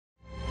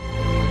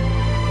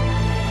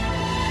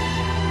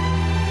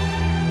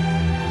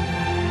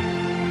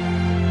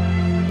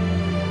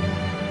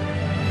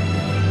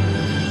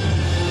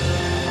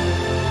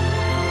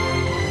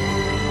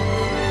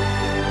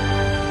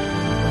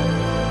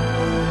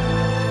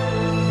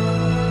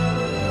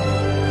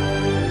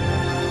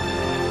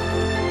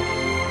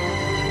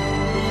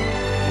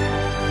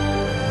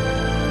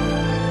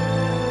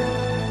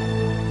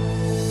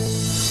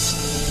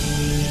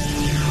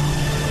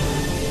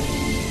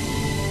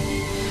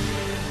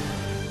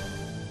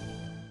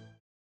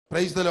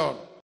Praise the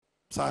Lord.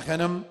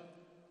 സഹനം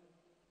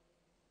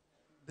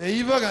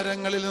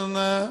ദൈവകരങ്ങളിൽ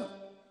നിന്ന്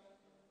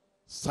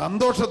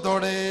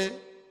സന്തോഷത്തോടെ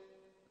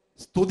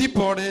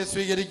സ്തുതിപ്പോടെ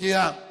സ്വീകരിക്കുക.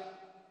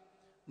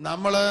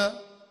 നമ്മൾ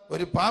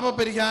ഒരു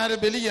പാപപരിഹാര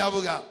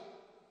ബലിയാവുക.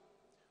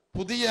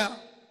 പുതിയ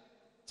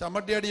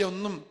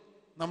ചമ്മട്ടിയടിയൊന്നും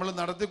നമ്മൾ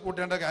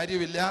നടത്തിക്കൂട്ടേണ്ട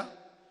കാര്യമില്ല.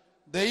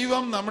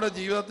 ദൈവം നമ്മുടെ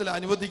ജീവിതത്തിൽ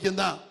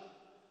അനുവദിക്കുന്ന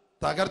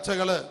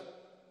തകർച്ചകള്,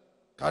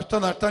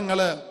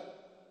 കഷ്ടനഷ്ടങ്ങള്,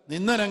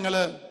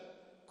 നിന്ദനങ്ങള്,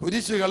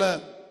 കുരിശുകള്,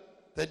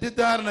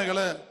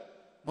 തെറ്റിദ്ധാരണകള്,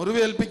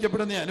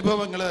 മുറിവേൽപ്പിക്കപ്പെടുന്ന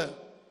അനുഭവങ്ങള്,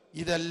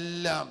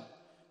 ഇതെല്ലാം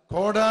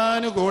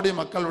കോടാനുകോടി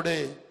മക്കളുടെ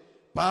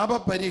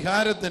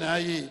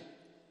പാപപരിഹാരത്തിനായി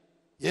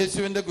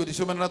യേശുവിന്റെ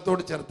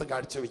കുരിശുമരണത്തോട് ചേർത്ത്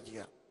കാഴ്ചവെക്കുക.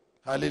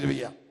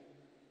 Hallelujah.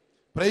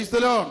 Praise the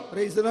Lord.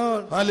 Praise the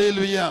Lord.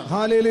 Hallelujah.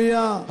 Hallelujah.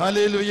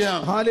 Hallelujah.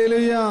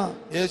 Hallelujah.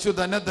 യേശു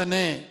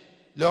തന്നെ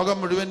ലോകം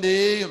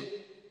മുഴുവന്റെയും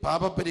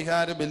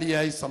പാപപരിഹാര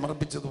ബലിയായി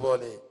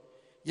സമർപ്പിച്ചതുപോലെ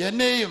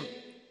എന്നെയും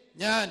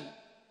ഞാൻ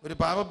ഒരു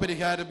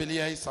പാപപരിഹാര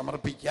ബലിയായി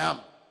സമർപ്പിക്കാം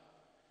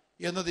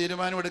എന്ന്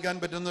തീരുമാനമെടുക്കാൻ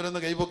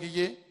പറ്റുന്നവരെന്ന്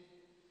കൈപൊക്കിക്കേ.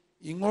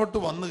 ഇങ്ങോട്ട്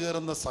വന്നു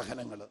കയറുന്ന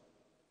സഹനങ്ങൾ,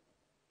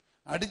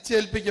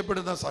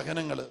 അടിച്ചേൽപ്പിക്കപ്പെടുന്ന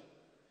സഹനങ്ങൾ,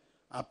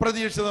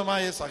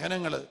 അപ്രതീക്ഷിതമായ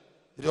സഹനങ്ങൾ,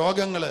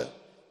 രോഗങ്ങൾ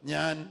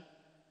ഞാൻ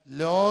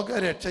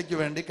ലോകരക്ഷയ്ക്ക്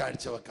വേണ്ടി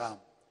കാഴ്ചവെക്കാം.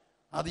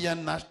 അത് ഞാൻ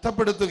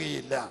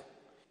നഷ്ടപ്പെടുത്തുകയില്ല.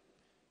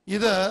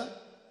 ഇത്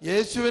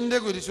യേശുവിൻ്റെ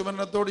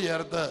കുരിശുമരണത്തോട്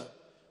ചേർത്ത്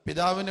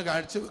പിതാവിന്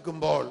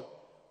കാഴ്ചവെക്കുമ്പോൾ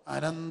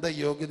അനന്ത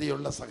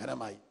യോഗ്യതയുള്ള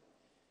സഹനമായി.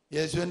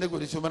 യേശുവിൻ്റെ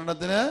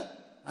കുരിശുമരണത്തിന്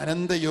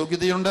അനന്ത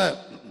യോഗ്യതയുണ്ട്.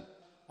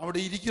 അവിടെ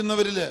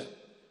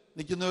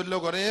നിൽക്കുന്നവരിലോ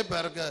കുറേ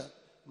പേർക്ക്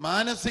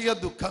മാനസിക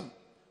ദുഃഖം,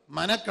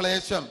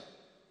 മനക്ലേശം,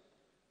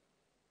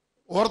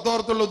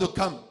 ഓർത്തോർത്തുള്ള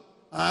ദുഃഖം,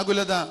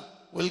 ആകുലത,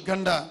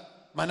 ഉത്കണ്ഠ,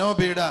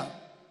 മനോപീഡ,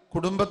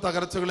 കുടുംബ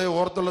തകർച്ചകളെ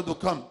ഓർത്തുള്ള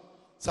ദുഃഖം,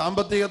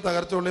 സാമ്പത്തിക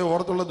തകർച്ചകളെ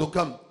ഓർത്തുള്ള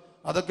ദുഃഖം,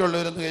 അതൊക്കെ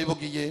ഉള്ളവരെന്ന്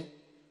കൈപൊക്കിക്കേ.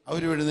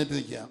 അവർ എഴുന്നേറ്റ്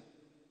നിൽക്കുക.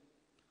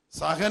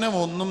 സഹനം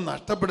ഒന്നും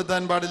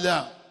നഷ്ടപ്പെടുത്താൻ പാടില്ല.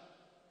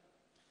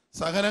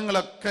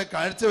 സഹനങ്ങളൊക്കെ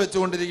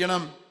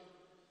കാഴ്ചവെച്ചുകൊണ്ടിരിക്കണം.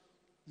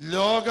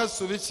 ലോക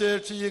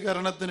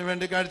സുവിശേഷീകരണത്തിന്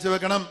വേണ്ടി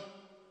കാഴ്ചവെക്കണം.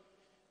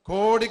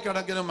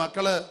 കോടിക്കണക്കിന്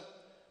മക്കള്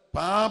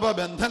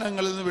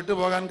പാപബന്ധനങ്ങളിൽ നിന്ന്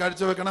വിട്ടുപോകാൻ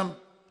കാഴ്ചവെക്കണം.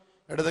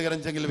 ഇടതുകരം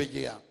ചെങ്കിൽ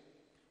വയ്ക്കുക,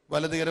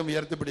 വലതുകരം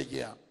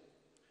ഉയർത്തിപ്പിടിക്കുക.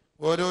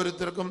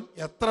 ഓരോരുത്തർക്കും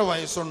എത്ര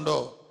വയസ്സുണ്ടോ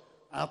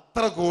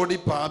അത്ര കോടി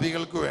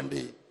പാപികൾക്ക്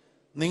വേണ്ടി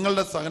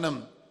നിങ്ങളുടെ സഹനം,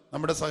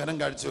 നമ്മുടെ സഹനം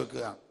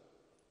കാഴ്ചവെക്കുക.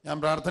 ഞാൻ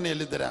പ്രാർത്ഥന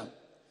ചൊല്ലിത്തരാം.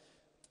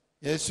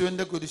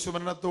 യേശുവിൻ്റെ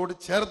കുരിശുമരണത്തോട്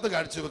ചേർത്ത്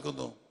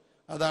കാഴ്ചവെക്കുന്നു.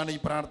 അതാണ് ഈ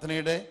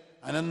പ്രാർത്ഥനയുടെ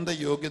അനന്ത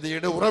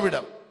യോഗ്യതയുടെ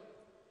ഉറവിടം.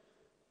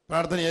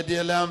 പ്രാർത്ഥന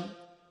ഏറ്റിയെല്ലാം.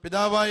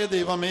 പിതാവായ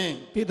ദൈവമേ,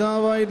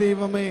 പിതാവായ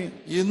ദൈവമേ,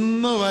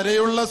 ഇന്ന്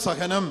വരെയുള്ള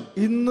സഹനം,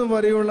 ഇന്ന്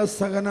വരെയുള്ള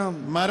സഹനം,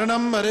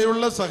 മരണം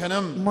വരെയുള്ള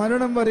സഹനം,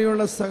 മരണം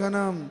വരെയുള്ള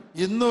സഹനം,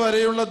 ഇന്ന്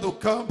വരെയുള്ള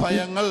ദുഃഖ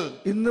ഭയങ്ങൾ,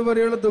 ഇന്ന്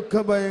വരെയുള്ള ദുഃഖ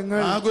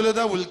ഭയങ്ങൾ, ആകുലത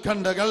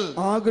ഉത്കണ്ഠകൾ,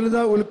 ആകുലത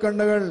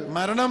ഉത്കണ്ഠകൾ,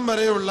 മരണം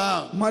വരെയുള്ള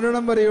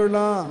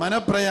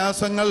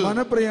മനപ്രയാസങ്ങൾ,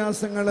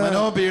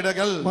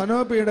 മനോപീഡകൾ,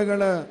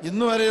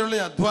 ഇന്ന് വരെയുള്ള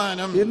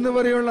അധ്വാനം,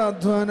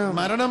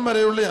 മരണം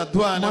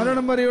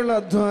വരെയുള്ള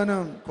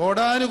അധ്വാനം,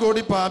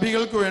 കോടാനുകോടി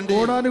പാപികൾക്ക് വേണ്ടി,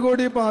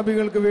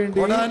 പാപികൾക്ക് വേണ്ടി,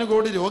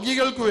 കോടാനുകോടി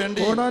രോഗികൾക്ക്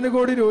വേണ്ടി,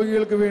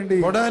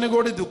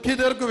 കോടാനുകോടി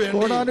ദുഃഖിതർക്ക്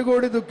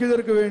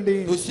വേണ്ടി,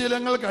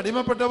 ദുശ്ശീലങ്ങൾക്ക്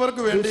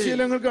അടിമപ്പെട്ടവർക്ക്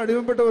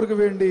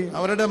വേണ്ടി,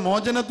 അവരുടെ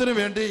മോചനത്തിന്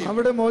വേണ്ടി,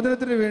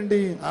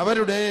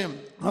 അവരുടെ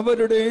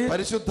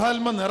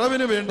പരിശുദ്ധാത്മ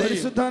നിറവിന്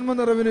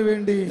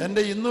വേണ്ടി,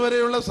 എന്റെ ഇന്ന്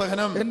വരെയുള്ള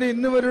സഹനം,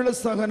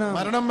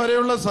 മരണം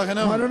വരെയുള്ള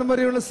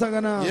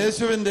സഹനം,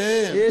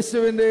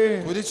 യേശുവിന്റെ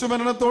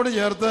കുരിശുമരണത്തോട്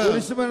ചേർത്ത്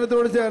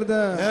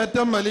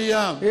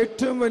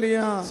ഏറ്റവും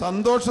വലിയ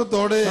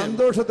സന്തോഷത്തോടെ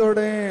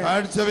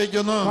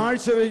കാഴ്ചവെക്കുന്നു.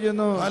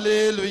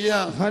 Hallelujah,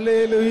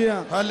 hallelujah,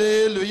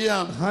 hallelujah,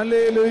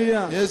 hallelujah.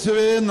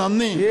 യേശുവേ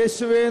നന്ദി,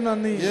 യേശുവേ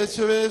നന്ദി,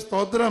 യേശുവേ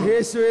സ്തോത്രം,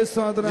 യേശുവേ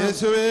സ്തോത്രം,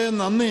 യേശുവേ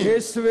നന്ദി,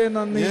 യേശുവേ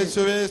നന്ദി,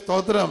 യേശുവേ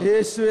സ്തോത്രം,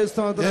 യേശുവേ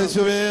സ്തോത്രം,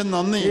 യേശുവേ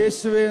നന്ദി,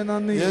 യേശുവേ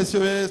നന്ദി,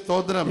 യേശുവേ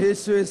സ്തോത്രം,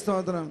 യേശുവേ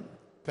സ്തോത്രം.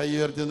 കൈ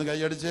ഉയർത്തി ഒന്ന്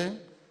കൈയടിച്ചേ.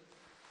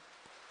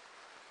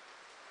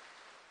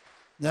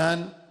 ഞാൻ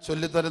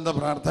ചൊല്ലിത്തന്ന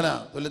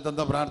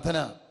പ്രാർത്ഥന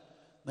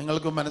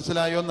നിങ്ങൾക്ക്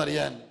മനസ്സിലായോ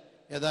എന്നറിയാൻ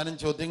ഏതാനും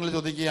ചോദ്യങ്ങൾ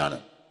ചോദിക്കുകയാണ്.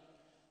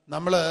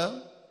 നമ്മൾ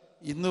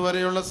ഇന്ന്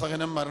വരെയുള്ള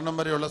സഹനം, മരണം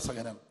വരെയുള്ള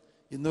സഹനം,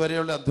 ഇന്ന്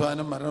വരെയുള്ള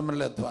അധ്വാനം, മരണം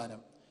വരെയുള്ള അധ്വാനം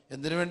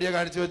എന്തിനു വേണ്ടിയാണ്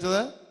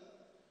കാഴ്ചവെച്ചത്?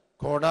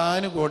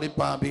 കോടാനുകോടി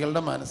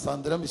പാപികളുടെ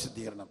മനസ്സാന്തരം,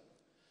 വിശുദ്ധീകരണം.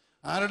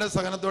 ആരുടെ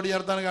സഹനത്തോട്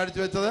ചേർത്താണ്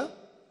കാഴ്ചവെച്ചത്?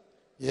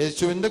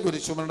 യേശുവിൻ്റെ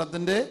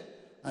കുരിശുമരണത്തിൻ്റെ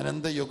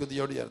അനന്ത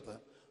യോഗ്യതയോട് ചേർത്ത്.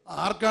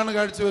 ആർക്കാണ്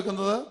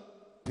കാഴ്ചവെക്കുന്നത്?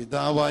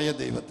 പിതാവായ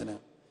ദൈവത്തിന്.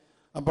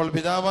 അപ്പോൾ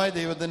പിതാവായ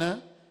ദൈവത്തിന്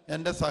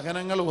എൻ്റെ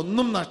സഹനങ്ങൾ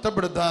ഒന്നും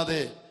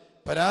നഷ്ടപ്പെടുത്താതെ,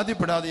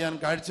 പരാതിപ്പെടാതെ ഞാൻ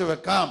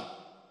കാഴ്ചവെക്കാം.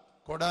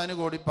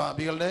 കോടാനുകോടി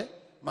പാപികളുടെ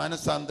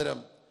മാനസാന്തരം,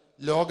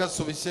 ലോക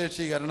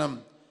സുവിശേഷീകരണം,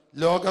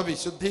 ലോക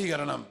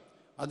വിശുദ്ധീകരണം,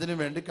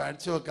 അതിനുവേണ്ടി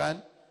കാഴ്ചവെക്കാൻ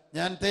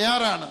ഞാൻ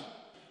തയ്യാറാണ്.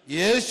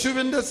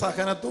 യേശുവിൻ്റെ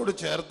സഹനത്തോട്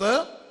ചേർത്ത്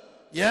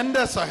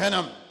എൻ്റെ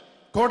സഹനം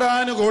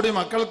കോടാനുകോടി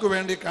മക്കൾക്ക്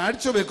വേണ്ടി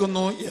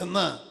കാഴ്ചവെക്കുന്നു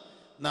എന്ന്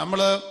നമ്മൾ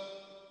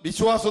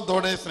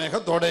വിശ്വാസത്തോടെ,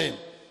 സ്നേഹത്തോടെ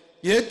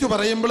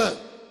ഏറ്റുപറയുമ്പോൾ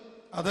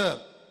അത്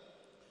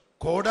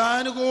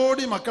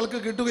കോടാനുകോടി മക്കൾക്ക്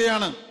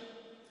കിട്ടുകയാണ്.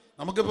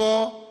 നമുക്കിപ്പോ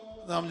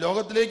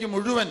ലോകത്തിലേക്ക്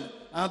മുഴുവൻ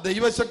ആ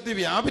ദൈവശക്തി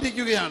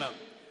വ്യാപരിക്കുകയാണ്.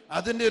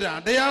 അതിൻ്റെ ഒരു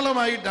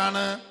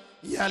അടയാളമായിട്ടാണ്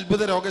ഈ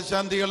അത്ഭുത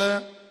രോഗശാന്തികള്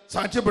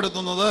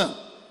സാക്ഷ്യപ്പെടുത്തുന്നത്.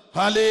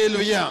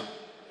 ഹല്ലേലൂയ,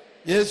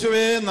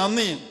 യേശുവേ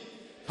നന്ദി,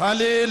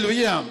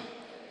 ഹല്ലേലൂയ,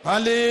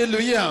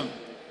 ഹല്ലേലൂയ.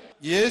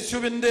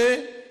 യേശുവിൻ്റെ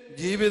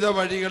ജീവിത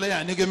വഴികളെ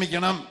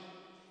അനുഗമിക്കണം.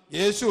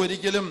 യേശു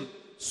ഒരിക്കലും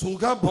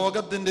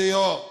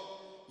സുഖഭോഗത്തിൻ്റെയോ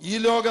ഈ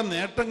ലോക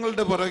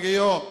നേട്ടങ്ങളുടെ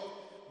പുറകെയോ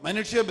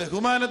മനുഷ്യ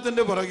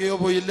ബഹുമാനത്തിന്റെ പുറകെയോ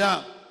പോയില്ല.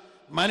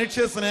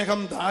 മനുഷ്യ സ്നേഹം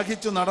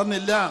ദാഹിച്ചു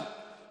നടന്നില്ല.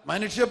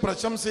 മനുഷ്യ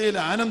പ്രശംസയിൽ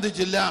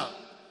ആനന്ദിച്ചില്ല.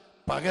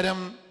 പകരം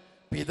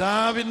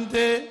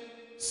പിതാവിൻ്റെ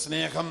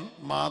സ്നേഹം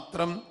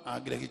മാത്രം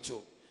ആഗ്രഹിച്ചു.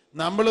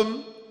 നമ്മളും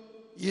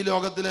ഈ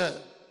ലോകത്തില്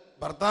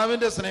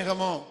ഭർത്താവിൻ്റെ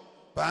സ്നേഹമോ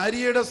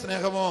ഭാര്യയുടെ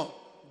സ്നേഹമോ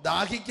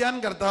ദാഹിക്കാൻ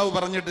കർത്താവ്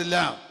പറഞ്ഞിട്ടില്ല.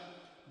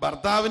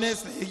 ഭർത്താവിനെ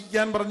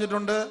സ്നേഹിക്കാൻ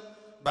പറഞ്ഞിട്ടുണ്ട്,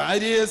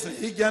 ഭാര്യയെ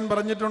സ്നേഹിക്കാൻ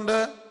പറഞ്ഞിട്ടുണ്ട്.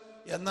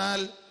 എന്നാൽ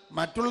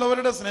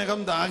മറ്റുള്ളവരുടെ സ്നേഹം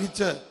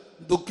ദാഹിച്ച്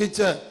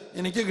ദുഃഖിച്ച്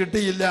എനിക്ക്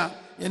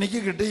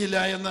കിട്ടിയില്ല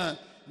എന്ന്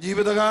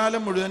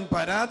ജീവിതകാലം മുഴുവൻ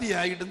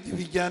പരാതിയായിട്ട്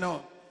ജീവിക്കാനോ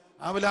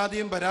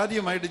ആവലാതിയും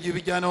പരാതിയുമായിട്ട്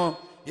ജീവിക്കാനോ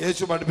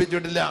യേശു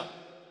പഠിപ്പിച്ചിട്ടില്ല.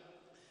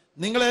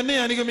 നിങ്ങൾ എന്നെ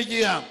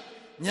അനുഗമിക്കുക,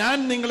 ഞാൻ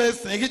നിങ്ങളെ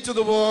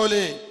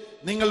സ്നേഹിച്ചതുപോലെ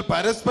നിങ്ങൾ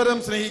പരസ്പരം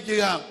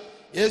സ്നേഹിക്കുക.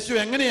 യേശു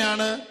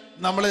എങ്ങനെയാണ്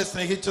നമ്മളെ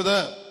സ്നേഹിച്ചത്?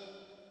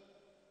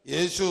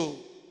 യേശു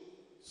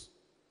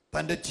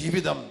തൻ്റെ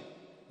ജീവിതം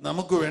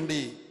നമുക്ക്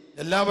വേണ്ടി,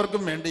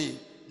 എല്ലാവർക്കും വേണ്ടി,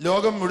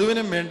 ലോകം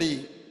മുഴുവനും വേണ്ടി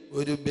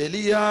ഒരു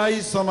ബലിയായി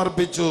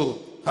സമർപ്പിച്ചു.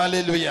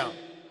 Hallelujah,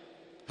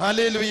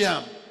 hallelujah,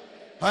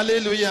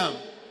 hallelujah,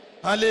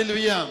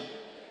 hallelujah,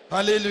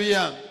 hallelujah.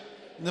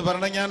 ഇന്ന്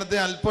ഭരണജ്ഞാനത്തെ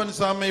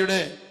അൽഫോൻസാമ്മയുടെ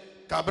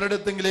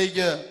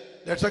കബറടത്തെങ്കിലേക്ക്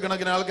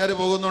ലക്ഷക്കണക്കിന് ആൾക്കാർ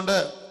പോകുന്നുണ്ട്.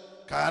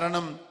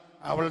 കാരണം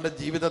അവളുടെ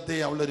ജീവിതത്തെ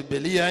അവളൊരു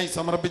ബലിയായി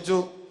സമർപ്പിച്ചു.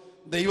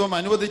 ദൈവം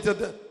അനുവദിച്ച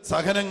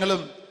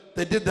സഹനങ്ങളും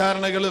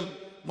തെറ്റിദ്ധാരണകളും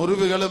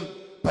മുറിവുകളും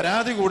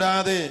പരാതി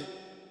കൂടാതെ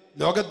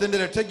ലോകത്തിന്റെ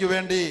രക്ഷയ്ക്ക്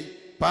വേണ്ടി,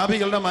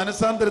 പാപികളുടെ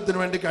മനസാന്തരത്തിന്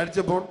വേണ്ടി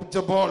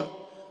കാഴ്ചവെച്ചപ്പോൾ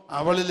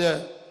അവളില്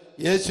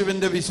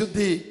യേശുവിന്റെ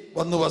വിശുദ്ധി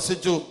വന്നു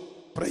വസിച്ചു.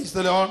 Praise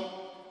the Lord,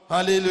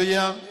 hallelujah,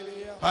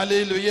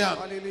 hallelujah.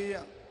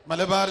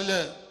 മലബാറില്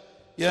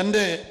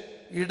എൻ്റെ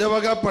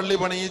ഇടവക പള്ളി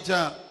പണിയിച്ച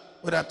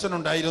ഒരു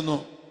അച്ഛനുണ്ടായിരുന്നു.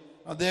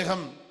 അദ്ദേഹം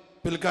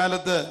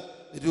പിൽക്കാലത്ത്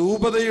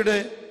രൂപതയുടെ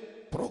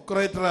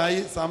പ്രൊക്യുറേറ്ററായി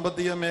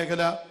സാമ്പത്തിക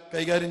മേഖല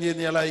കൈകാര്യം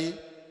ചെയ്യുന്നയാളായി.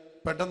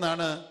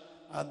 പെട്ടെന്നാണ്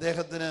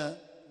അദ്ദേഹത്തിന്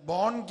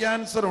ബോൺ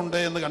ക്യാൻസർ ഉണ്ട്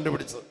എന്ന്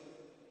കണ്ടുപിടിച്ചത്.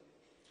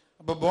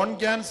 അപ്പൊ ബോൺ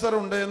ക്യാൻസർ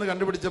ഉണ്ട് എന്ന്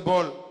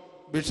കണ്ടുപിടിച്ചപ്പോൾ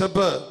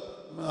ബിഷപ്പ്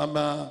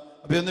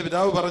അഭിനന്ദ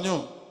പിതാവ് പറഞ്ഞു,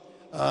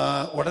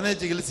 ഉടനെ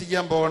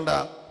ചികിത്സിക്കാൻ പോകണ്ട,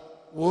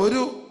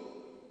 ഒരു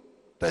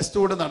ടെസ്റ്റ്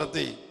കൂടെ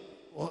നടത്തി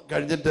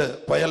കഴിഞ്ഞിട്ട്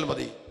പോയാൽ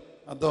മതി.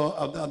 അതോ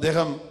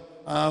അദ്ദേഹം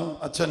ആ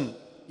അച്ഛൻ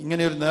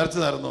ഇങ്ങനെ ഒരു നേർച്ച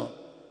നേർന്നു,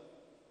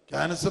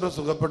 ക്യാൻസർ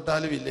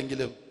സുഖപ്പെട്ടാലും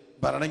ഇല്ലെങ്കിലും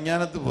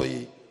ഭരണജ്ഞാനത്ത് പോയി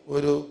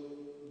ഒരു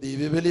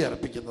ദിവ്യബലി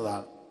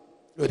അർപ്പിക്കുന്നതാണ്.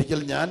 ഒരിക്കൽ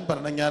ഞാൻ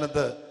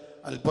ഭരണജ്ഞാനത്ത്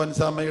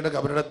അൽഫോൻസാമ്മയുടെ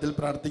കബറിടത്തിൽ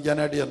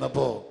പ്രാർത്ഥിക്കാനായിട്ട്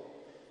ചെന്നപ്പോൾ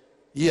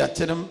ഈ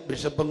അച്ഛനും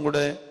ബിഷപ്പും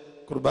കൂടെ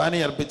കുർബാന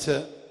അർപ്പിച്ച്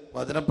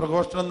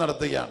വചനപ്രഘോഷണം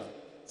നടത്തുകയാണ്.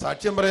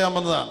 സാക്ഷ്യം പറയാൻ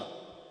വന്നതാണ്.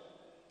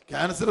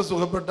 ക്യാൻസർ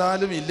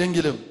സുഖപ്പെട്ടാലും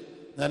ഇല്ലെങ്കിലും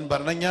ഞാൻ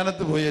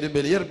ഭരണജ്ഞാനത്ത് പോയി ഒരു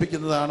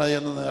ബലിയർപ്പിക്കുന്നതാണ്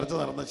എന്ന് നേർച്ച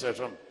നടന്ന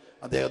ശേഷം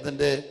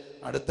അദ്ദേഹത്തിൻ്റെ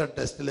അടുത്ത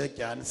ടെസ്റ്റിലെ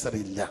ക്യാൻസർ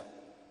ഇല്ല.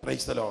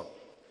 Praise the Lord,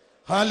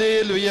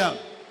 hallelujah.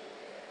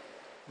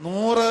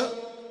 100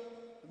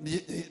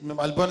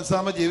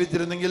 Alphonsamma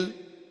ജീവിച്ചിരുന്നെങ്കിൽ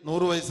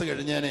 100 വയസ്സ്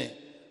കഴിഞ്ഞേനെ.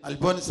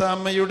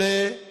 അൽഫോൻസാമ്മയുടെ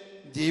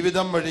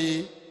ജീവിതം വഴി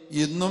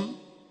ഇന്നും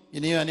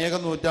ഇനിയും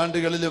അനേകം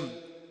നൂറ്റാണ്ടുകളിലും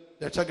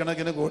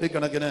ലക്ഷക്കണക്കിന്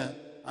കോടിക്കണക്കിന്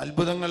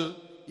അത്ഭുതങ്ങൾ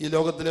ഈ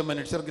ലോകത്തിലെ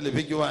മനുഷ്യർക്ക്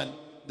ലഭിക്കുവാൻ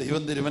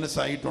ദൈവം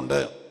തിരുമനസ്സായിട്ടുണ്ട്.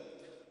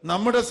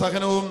 നമ്മുടെ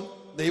സഹനവും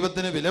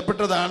ദൈവത്തിന്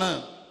വിലപ്പെട്ടതാണ്.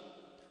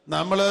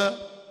 നമ്മൾ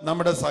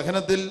നമ്മുടെ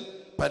സഹനത്തിൽ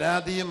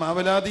പരാതിയും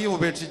ആവലാതിയും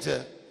ഉപേക്ഷിച്ച്,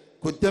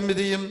 കുറ്റം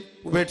വിധിയും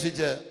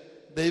ഉപേക്ഷിച്ച്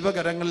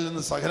ദൈവകരങ്ങളിൽ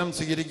നിന്ന് സഹനം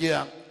സ്വീകരിക്കുക.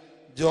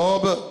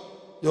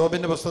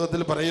 ജോബിന്റെ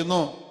പുസ്തകത്തിൽ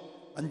പറയുന്നു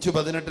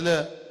 5:18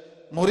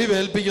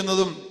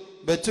 മുറിവേൽപ്പിക്കുന്നതും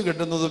വെച്ചു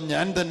കെട്ടുന്നതും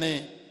ഞാൻ തന്നെ.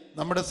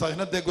 നമ്മുടെ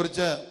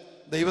സഹനത്തെക്കുറിച്ച്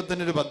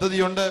ദൈവത്തിനൊരു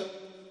പദ്ധതിയുണ്ട്.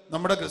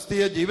 നമ്മുടെ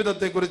ക്രിസ്തീയ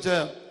ജീവിതത്തെക്കുറിച്ച്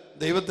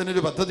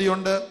ദൈവത്തിനൊരു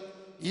പദ്ധതിയുണ്ട്.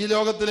 ഈ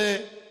ലോകത്തിലെ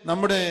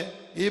നമ്മുടെ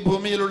ഈ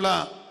ഭൂമിയിലുള്ള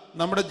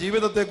നമ്മുടെ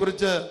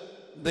ജീവിതത്തെക്കുറിച്ച്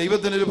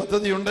ദൈവത്തിനൊരു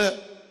പദ്ധതിയുണ്ട്.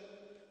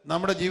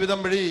 നമ്മുടെ ജീവിതം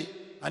വഴി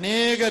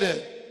അനേകര്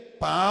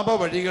പാപ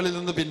വഴികളിൽ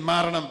നിന്ന്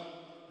പിന്മാറണം.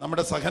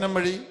 നമ്മുടെ സഹനം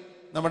വഴി,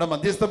 നമ്മുടെ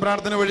മധ്യസ്ഥ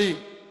പ്രാർത്ഥന വഴി.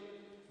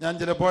 ഞാൻ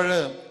ചിലപ്പോൾ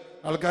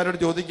ആൾക്കാരോട്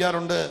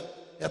ചോദിക്കാറുണ്ട്,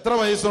 എത്ര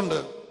വയസ്സുണ്ട്?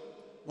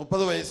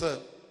 30 വയസ്സ്,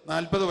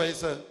 40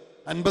 വയസ്സ്,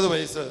 50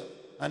 വയസ്സ്.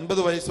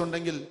 50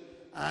 വയസ്സുണ്ടെങ്കിൽ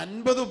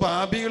 50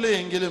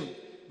 പാപികളെയെങ്കിലും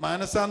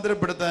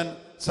മാനസാന്തരപ്പെടുത്താൻ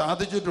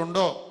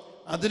സാധിച്ചിട്ടുണ്ടോ?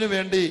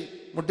 അതിനുവേണ്ടി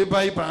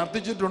മുട്ടിപ്പായി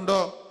പ്രാർത്ഥിച്ചിട്ടുണ്ടോ?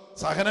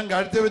 സഹനം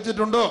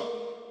കാഴ്ചവെച്ചിട്ടുണ്ടോ?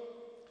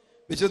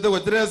 വിശുദ്ധ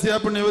ഉത്തരേസ്യ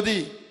പുണ്യവതി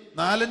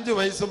 4-5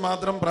 വയസ്സ്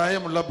മാത്രം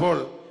പ്രായമുള്ളപ്പോൾ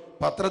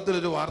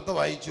പത്രത്തിലൊരു വാർത്ത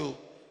വായിച്ചു.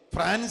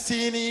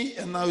 ഫ്രാൻസീനി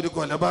എന്ന ഒരു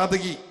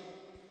കൊലപാതകി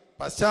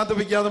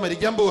പശ്ചാത്തപിക്കാതെ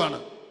മരിക്കാൻ പോവുകയാണ്.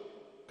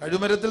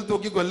 കഴുമരത്തിൽ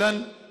തൂക്കി കൊല്ലാൻ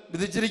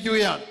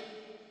വിധിച്ചിരിക്കുകയാണ്.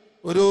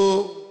 ഒരു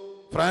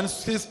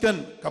ഫ്രാൻസിസ്കൻ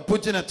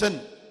കപ്പുച്ചിൻ അച്ഛൻ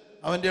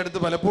അവൻ്റെ അടുത്ത്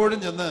പലപ്പോഴും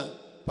ചെന്ന്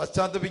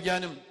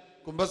പശ്ചാത്തപിക്കാനും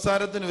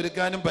കുമ്പസാരത്തിന്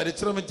ഒരുക്കാനും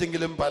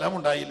പരിശ്രമിച്ചെങ്കിലും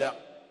ഫലമുണ്ടായില്ല.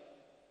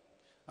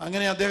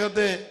 അങ്ങനെ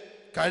അദ്ദേഹത്തെ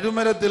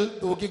കഴുമരത്തിൽ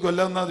തൂക്കി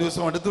കൊല്ലുന്ന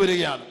ദിവസം അടുത്തു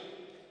വരികയാണ്.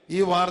 ഈ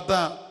വാർത്ത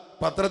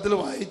പത്രത്തിൽ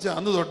വായിച്ച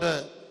അന്ന് തൊട്ട്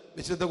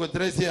വിശുദ്ധ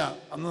കൊച്ചുരേസ്യ,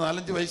 അന്ന്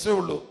 4-5 വയസ്സേ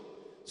ഉള്ളൂ,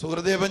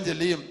 സുഹൃദേവൻ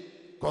ചൊല്ലിയും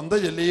കൊന്ത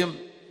ചൊല്ലിയും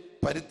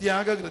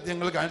പരിത്യാഗ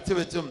കൃത്യങ്ങൾ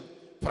കാഴ്ചവെച്ചും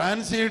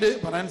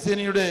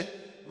ഫ്രാൻസിനിയുടെ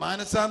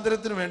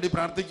മാനസാന്തരത്തിന് വേണ്ടി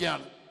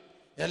പ്രാർത്ഥിക്കുകയാണ്.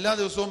 എല്ലാ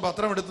ദിവസവും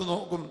പത്രം എടുത്തു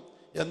നോക്കും,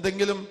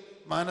 എന്തെങ്കിലും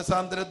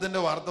മാനസാന്തരത്തിന്റെ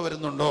വാർത്ത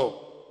വരുന്നുണ്ടോ.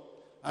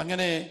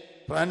 അങ്ങനെ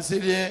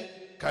ഫ്രാൻസിലിയെ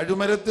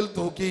കഴുമരത്തിൽ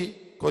തൂക്കി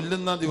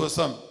കൊല്ലുന്ന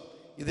ദിവസം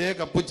ഇതേ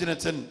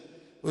കപ്പുച്ചിനച്ചൻ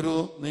ഒരു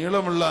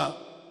നീളമുള്ള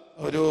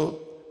ഒരു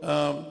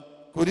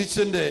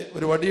കുരിശിന്റെ,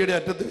 ഒരു വടിയുടെ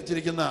അറ്റത്ത്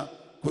വെച്ചിരിക്കുന്ന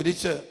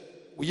കുരിശ്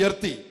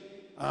ഉയർത്തി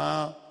ആ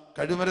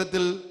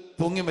കഴുമരത്തിൽ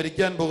തൂങ്ങി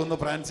മരിക്കാൻ പോകുന്ന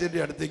ഫ്രാൻസിന്റെ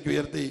അടുത്തേക്ക്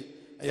ഉയർത്തി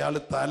അയാൾ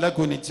തല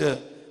കുനിച്ച്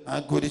ആ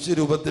കുരിശ്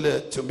രൂപത്തില്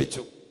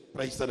ചുംബിച്ചു.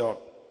 Praise the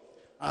Lord.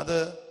 അത്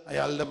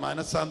അയാളുടെ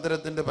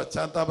മാനസാന്തരത്തിന്റെ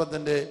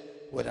പശ്ചാത്താപത്തിന്റെ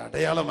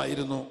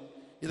ഒരടയാളമായിരുന്നു.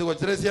 ഇത്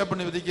കൊച്ചുരേസ്യ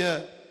പുണ്യവതിക്ക്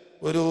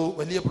ഒരു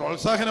വലിയ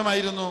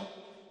പ്രോത്സാഹനമായിരുന്നു.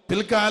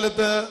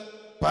 പിൽക്കാലത്ത്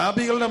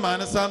പാപികളുടെ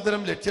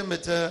മാനസാന്തരം ലക്ഷ്യം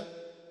വെച്ച്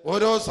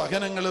ഓരോ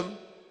സഹനങ്ങളും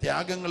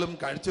ത്യാഗങ്ങളും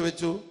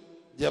കാഴ്ചവെച്ചു,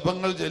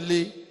 ജപങ്ങൾ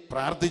ചൊല്ലി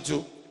പ്രാർത്ഥിച്ചു.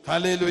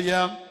 Hallelujah,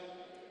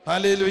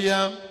 hallelujah,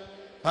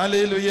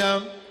 hallelujah,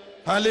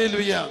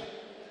 hallelujah.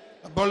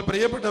 അപ്പോൾ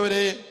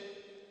പ്രിയപ്പെട്ടവരെ,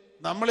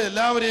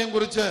 നമ്മളെല്ലാവരെയും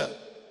കുറിച്ച്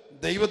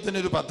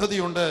ദൈവത്തിനൊരു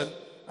പദ്ധതിയുണ്ട്.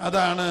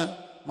 അതാണ്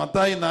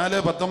മത്തായി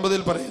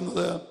 4:19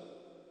 പറയുന്നത്.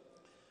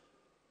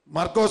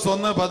 മർക്കോസ്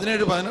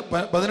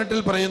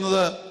 1:17-18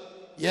 പറയുന്നത്,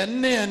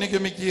 എന്നെ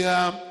അനുഗമിക്കുക,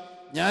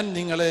 ഞാൻ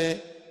നിങ്ങളെ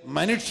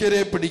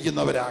മനുഷ്യരെ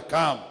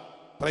പിടിക്കുന്നവരാക്കാം.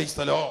 Praise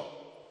the Lord.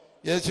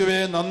 യേശുവേ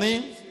നന്ദി.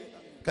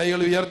 കൈകൾ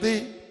ഉയർത്തി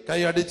കൈ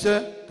അടിച്ച്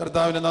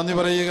കർത്താവിന് നന്ദി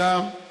പറയുക.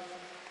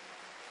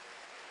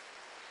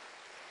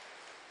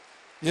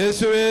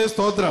 യേശുവേ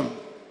സ്തോത്രം.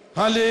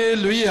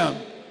 Hallelujah,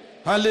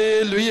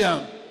 hallelujah,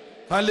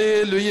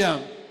 hallelujah,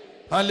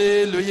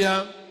 hallelujah,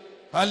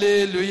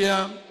 hallelujah,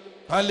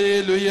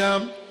 hallelujah.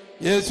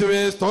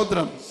 യേശുവേ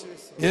സ്തോത്രം,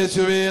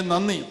 യേശുവേ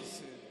നന്ദി.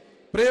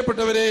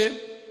 പ്രിയപ്പെട്ടവരെ,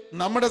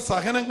 നമ്മുടെ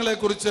സഹനങ്ങളെ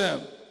കുറിച്ച്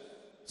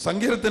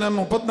സങ്കീർത്തനം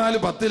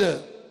 34:10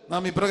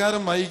 നാം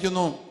ഇപ്രകാരം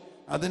വായിക്കുന്നു,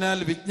 അതിനാൽ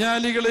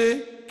വിജ്ഞാനികളെ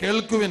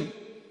കേൾക്കുവിൻ,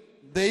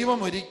 ദൈവം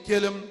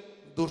ഒരിക്കലും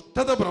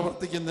ദുഷ്ടത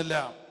പ്രവർത്തിക്കുന്നില്ല.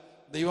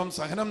 ദൈവം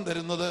സഹനം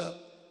തരുന്നത്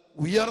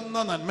ഉയർന്ന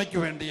നന്മയ്ക്ക്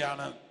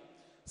വേണ്ടിയാണ്.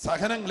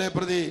 സഹനങ്ങളെ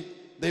പ്രതി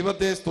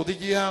ദൈവത്തെ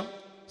സ്തുതിക്കുക,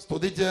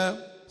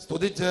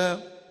 സ്തുതിച്ച്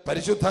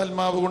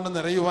പരിശുദ്ധാത്മാവ് കൊണ്ട്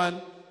നിറയുവാൻ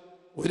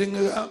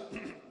ഒരുങ്ങുക.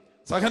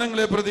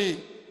 സഹനങ്ങളെ പ്രതി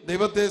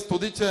ദൈവത്തെ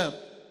സ്തുതിച്ച്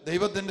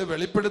ദൈവത്തിന്റെ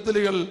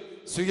വെളിപ്പെടുത്തലുകൾ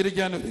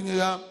സ്വീകരിക്കാൻ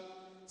ഒരുങ്ങുക.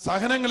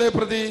 സഹനങ്ങളെ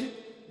പ്രതി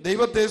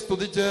ദൈവത്തെ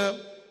സ്തുതിച്ച്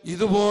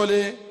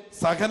ഇതുപോലെ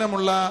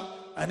സഹനമുള്ള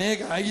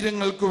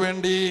അനേകായിരങ്ങൾക്ക്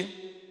വേണ്ടി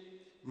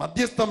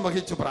മധ്യസ്ഥം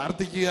വഹിച്ച്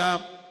പ്രാർത്ഥിക്കുക.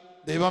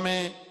 ദൈവമേ,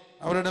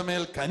 അവരുടെ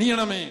മേൽ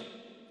കനിയണമേ.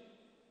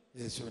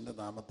 യേശുവിന്റെ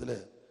നാമത്തില്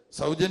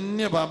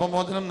സൗജന്യ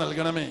പാപമോചനം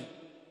നൽകണമേ.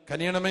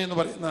 കനിയണമേ എന്ന്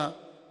പറയുന്ന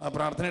ആ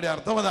പ്രാർത്ഥനയുടെ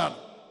അർത്ഥം അതാണ്.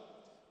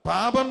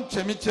 പാപം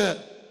ക്ഷമിച്ച്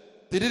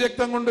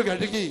തിരുരക്തം കൊണ്ട്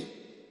കഴുകി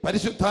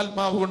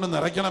പരിശുദ്ധാത്മാവ് കൊണ്ട്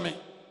നിറയ്ക്കണമേ.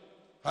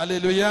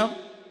 ഹല്ലേലൂയ.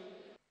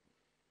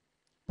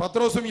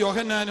 പത്രോസും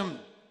യോഹന്നാനും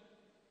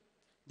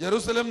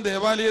ജെറുസലം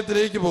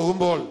ദേവാലയത്തിലേക്ക്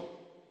പോകുമ്പോൾ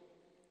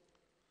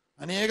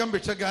അനേകം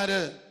ഭിക്ഷക്കാര്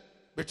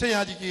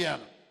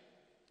ഭിക്ഷയാചിക്കുകയാണ്.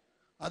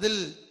 അതിൽ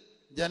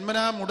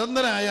ജന്മനാ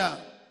മുടന്തനായ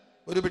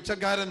ഒരു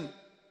ഭിക്ഷക്കാരൻ,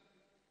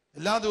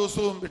 എല്ലാ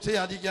ദിവസവും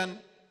ഭിക്ഷയാചിക്കാൻ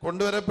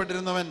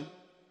കൊണ്ടുവരപ്പെട്ടിരുന്നവൻ,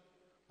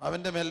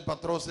 അവന്റെ മേൽ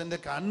പത്രോസിന്റെ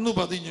കണ്ണു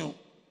പതിഞ്ഞു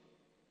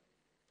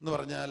എന്ന്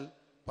പറഞ്ഞാൽ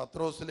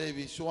പത്രോസിലെ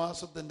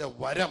വിശ്വാസത്തിന്റെ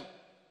വരം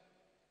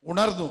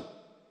ഉണർന്നു.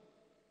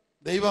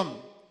 ദൈവം,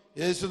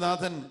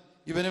 യേശുനാഥൻ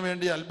ഇവന്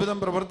വേണ്ടി അത്ഭുതം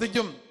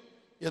പ്രവർത്തിക്കും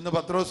എന്ന്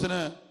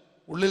പത്രോസിന്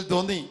ഉള്ളിൽ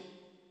തോന്നി.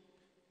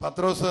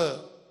 പത്രോസ്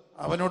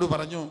അവനോട്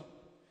പറഞ്ഞു,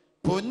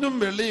 പൊന്നും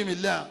വെള്ളിയും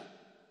ഇല്ല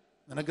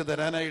നിനക്ക്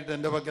തരാനായിട്ട്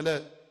എൻ്റെ പക്കല്,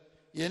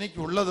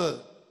 എനിക്കുള്ളത്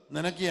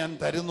നിനക്ക് ഞാൻ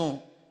തരുന്നു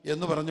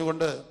എന്ന്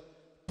പറഞ്ഞുകൊണ്ട്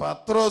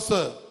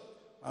പത്രോസ്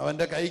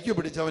അവന്റെ കൈക്ക്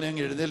പിടിച്ച് അവനെ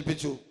അങ്ങ്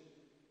എഴുന്നേൽപ്പിച്ചു.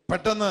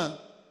 പെട്ടെന്ന്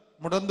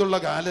മുടന്തുള്ള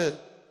കാല്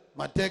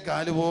മറ്റേ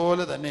കാല്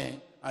പോലെ തന്നെ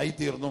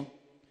ആയിത്തീർന്നു.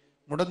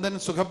 മുടന്തൻ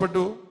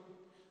സുഖപ്പെട്ടു.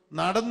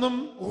 നടന്നും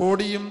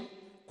ഓടിയും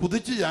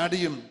കുതിച്ചു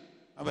ചാടിയും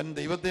അവൻ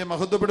ദൈവത്തെ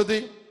മഹത്വപ്പെടുത്തി.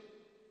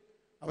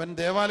 അവൻ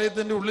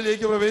ദേവാലയത്തിന്റെ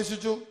ഉള്ളിലേക്ക്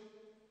പ്രവേശിച്ചു.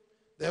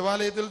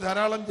 ദേവാലയത്തിൽ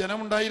ധാരാളം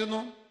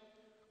ജനമുണ്ടായിരുന്നു.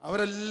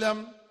 അവരെല്ലാം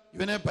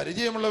ഇവനെ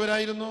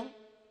പരിചയമുള്ളവരായിരുന്നു.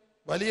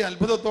 വലിയ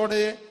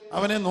അത്ഭുതത്തോടെ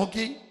അവനെ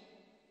നോക്കി.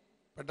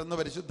 പെട്ടെന്ന്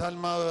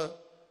പരിശുദ്ധാത്മാവ്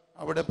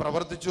അവിടെ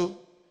പ്രവർത്തിച്ചു.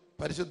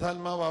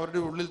 പരിശുദ്ധാത്മാവ്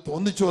അവരുടെ ഉള്ളിൽ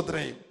തോന്നിച്ചു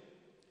അത്രേ.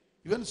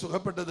 ഇവൻ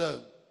സുഖപ്പെട്ടത്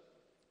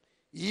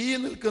ഈ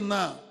നിൽക്കുന്ന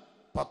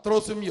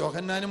പത്രോസും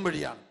യോഹന്നാനും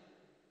വഴിയാണ്.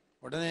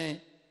 ഉടനെ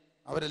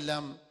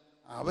അവരെല്ലാം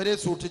അവരെ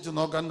സൂക്ഷിച്ചു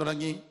നോക്കാൻ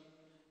തുടങ്ങി.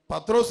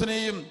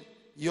 പത്രോസിനെയും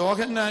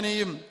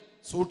യോഹന്നാനെയും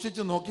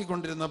സൂക്ഷിച്ചു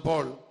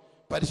നോക്കിക്കൊണ്ടിരുന്നപ്പോൾ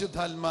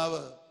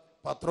പരിശുദ്ധാത്മാവ്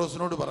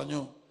പത്രോസിനോട്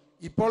പറഞ്ഞു,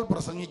 ഇപ്പോൾ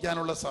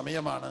പ്രസംഗിക്കാനുള്ള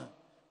സമയമാണ്,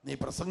 നീ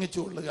പ്രസംഗിച്ചു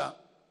കൊള്ളുക.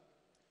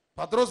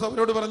 പത്രോസ്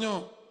അവരോട് പറഞ്ഞു,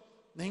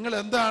 നിങ്ങൾ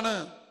എന്താണ്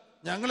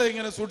ഞങ്ങളെ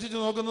ഇങ്ങനെ സൂക്ഷിച്ചു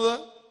നോക്കുന്നത്?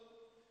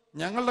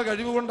 ഞങ്ങളുടെ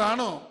കഴിവ്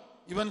കൊണ്ടാണോ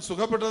ഇവൻ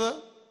സുഖപ്പെട്ടത്?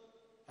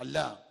 അല്ല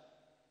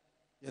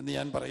എന്ന്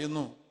ഞാൻ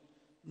പറയുന്നു.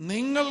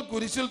 നിങ്ങൾ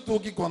കുരിശിൽ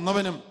തൂക്കി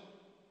കൊന്നവനും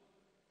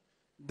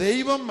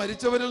ദൈവം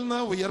മരിച്ചവരിൽ നിന്ന്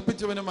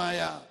ഉയർപ്പിച്ചവനുമായ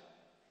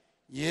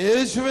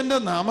യേശുവിന്റെ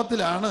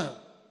നാമത്തിലാണ്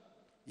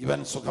ഇവൻ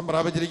സുഖം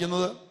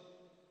പ്രാപിച്ചിരിക്കുന്നത്.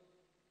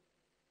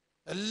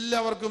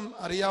 എല്ലാവർക്കും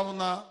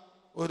അറിയാവുന്ന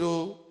ഒരു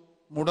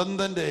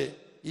മുടന്തന്റെ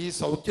ഈ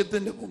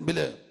സൗഖ്യത്തിന്റെ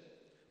മുമ്പില്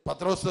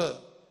പത്രോസ്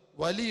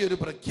വലിയൊരു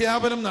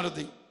പ്രഖ്യാപനം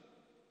നടത്തി.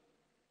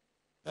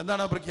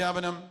 എന്താണ് ആ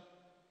പ്രഖ്യാപനം?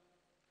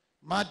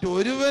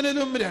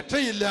 മറ്റൊരുവനിലും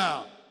രക്ഷയില്ല,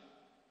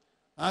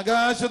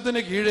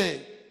 ആകാശത്തിന് കീഴെ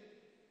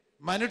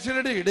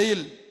മനുഷ്യരുടെ ഇടയിൽ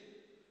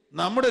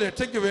നമ്മുടെ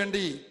രക്ഷയ്ക്ക്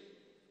വേണ്ടി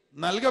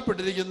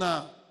നൽകപ്പെട്ടിരിക്കുന്ന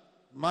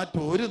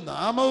മറ്റൊരു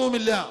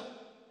നാമവുമില്ല.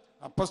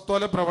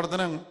 അപ്പസ്തോല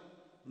പ്രവർത്തനം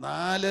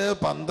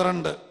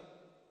 4:12.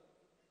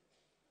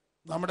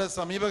 നമ്മുടെ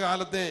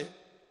സമീപകാലത്തെ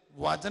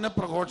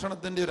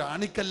വചനപ്രഘോഷണത്തിന്റെ ഒരു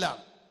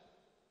ആണിക്കല്ലാണ്.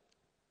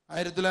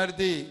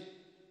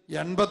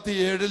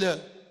 1987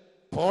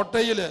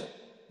 കോട്ടയില്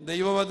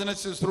ദൈവവചന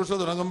ശുശ്രൂഷ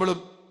തുടങ്ങുമ്പോഴും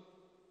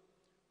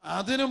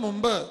അതിനു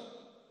മുമ്പ്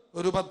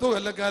ഒരു 10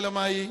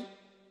 കൊല്ലക്കാലമായി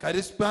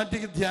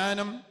കരിസ്മാറ്റിക്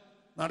ധ്യാനം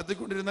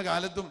നടത്തിക്കൊണ്ടിരുന്ന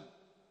കാലത്തും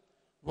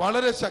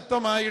വളരെ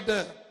ശക്തമായിട്ട്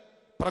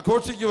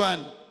പ്രഘോഷിക്കുവാൻ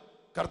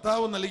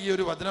കർത്താവ് നൽകിയ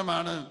ഒരു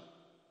വചനമാണ്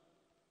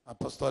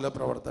അപ്പസ്തോല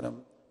പ്രവർത്തനം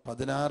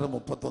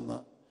 16:31.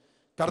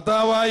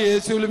 കർത്താവായ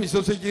യേശുവിൽ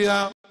വിശ്വസിക്കുക,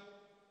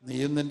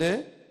 നീയും നിന്റെ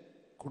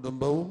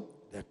കുടുംബവും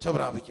രക്ഷ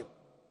പ്രാപിക്കും.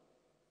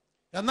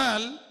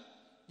 എന്നാൽ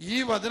ഈ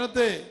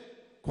വചനത്തെ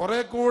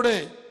കുറെ കൂടെ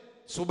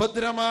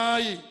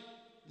സുഭദ്രമായി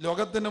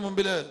ലോകത്തിന്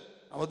മുമ്പിൽ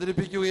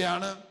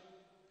അവതരിപ്പിക്കുകയാണ്.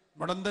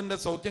 മുടന്തന്റെ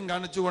സൗഖ്യം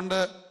കാണിച്ചുകൊണ്ട്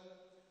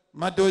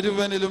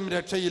മറ്റൊരുവനിലും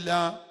രക്ഷയില്ല,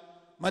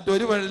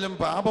 മറ്റൊരു വഴിയിലും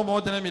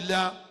പാപമോചനമില്ല,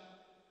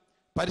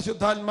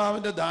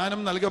 പരിശുദ്ധാത്മാവിന്റെ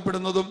ദാനം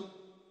നൽകപ്പെടുന്നതും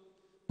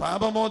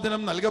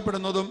പാപമോചനം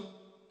നൽകപ്പെടുന്നതും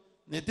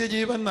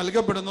നിത്യജീവൻ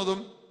നൽകപ്പെടുന്നതും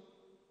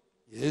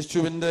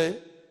യേശുവിൻ്റെ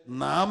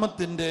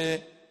നാമത്തിൻ്റെ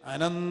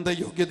അനന്ത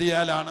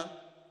യോഗ്യതയാലാണ്.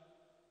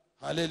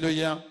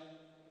 ഹല്ലേലൂയ.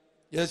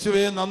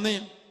 യേശുവേ നന്ദി.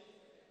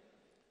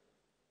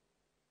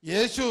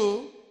 യേശു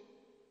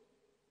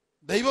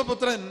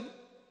ദൈവപുത്രൻ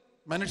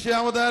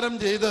മനുഷ്യാവതാരം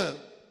ചെയ്ത്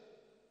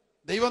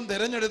ദൈവം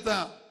തിരഞ്ഞെടുത്ത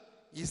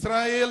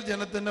ഇസ്രായേൽ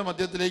ജനത്തിന്റെ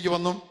മധ്യത്തിലേക്ക്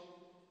വന്നു.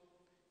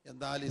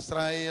 എന്നാൽ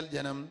ഇസ്രായേൽ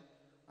ജനം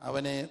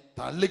അവനെ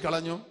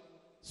തള്ളിക്കളഞ്ഞു,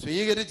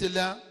 സ്വീകരിച്ചില്ല.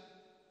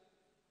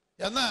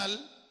 എന്നാൽ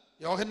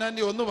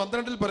യോഹന്നാന്റെ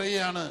 1:12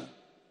 പറയുകയാണ്,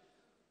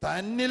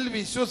 തന്നിൽ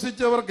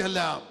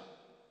വിശ്വസിച്ചവർക്കെല്ലാം,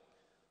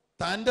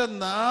 തൻ്റെ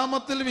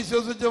നാമത്തിൽ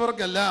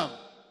വിശ്വസിച്ചവർക്കെല്ലാം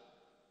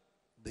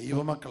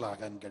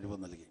ദൈവമക്കളാകാൻ കഴിവ്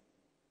നൽകി.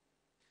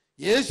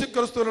 യേശു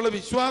ക്രിസ്തുവിലുള്ള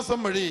വിശ്വാസം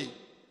വഴി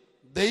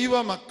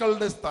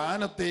ദൈവമക്കളുടെ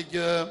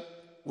സ്ഥാനത്തേക്ക്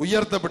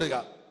ഉയർത്തപ്പെടുക.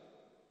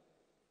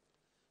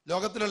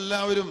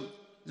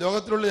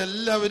 ലോകത്തിലുള്ള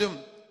എല്ലാവരും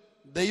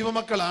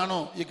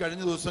ദൈവമക്കളാണോ? ഈ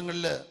കഴിഞ്ഞ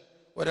ദിവസങ്ങളിൽ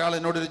ഒരാൾ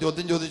എന്നോടൊരു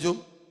ചോദ്യം ചോദിച്ചു.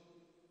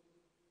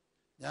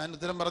 ഞാൻ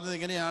ഉത്തരം പറഞ്ഞത്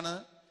ഇങ്ങനെയാണ്: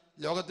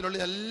 ലോകത്തിലുള്ള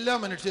എല്ലാ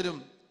മനുഷ്യരും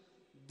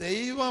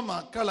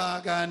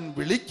ദൈവമക്കളാകാൻ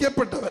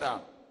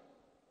വിളിക്കപ്പെട്ടവരാണ്.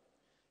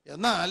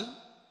 എന്നാൽ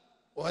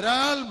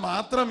ഒരാൾ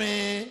മാത്രമേ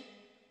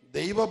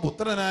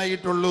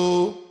ദൈവപുത്രനായിട്ടുള്ളൂ,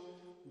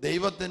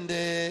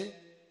 ദൈവത്തിൻ്റെ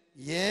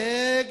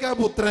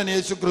ഏകപുത്രൻ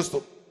യേശു ക്രിസ്തു.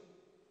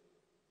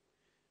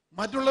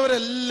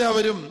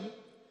 മറ്റുള്ളവരെല്ലാവരും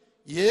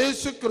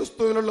യേശു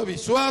ക്രിസ്തുവിലുള്ള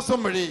വിശ്വാസം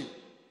വഴി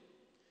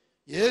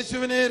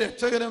യേശുവിനെ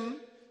രക്ഷകനും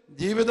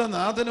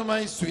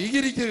ജീവിതനാഥനുമായി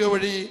സ്വീകരിക്കുക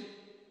വഴി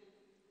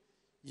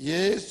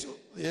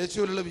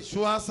യേശുവിലുള്ള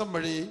വിശ്വാസം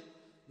വഴി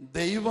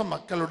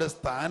ദൈവമക്കളുടെ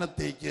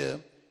സ്ഥാനത്തേക്ക്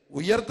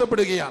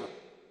ഉയർത്തപ്പെടുകയാണ്.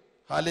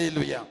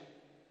 Hallelujah.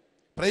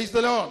 Praise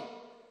the Lord.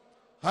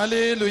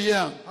 Hallelujah.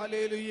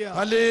 Hallelujah.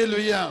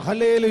 Hallelujah.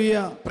 Hallelujah.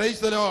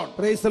 Praise the Lord.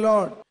 Praise the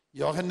Lord.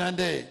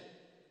 യോഹന്നാന്റെ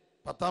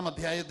 10-ാം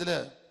അധ്യായത്തില്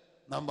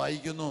നാം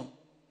വായിക്കുന്നു,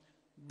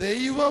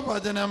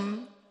 ദൈവവചനം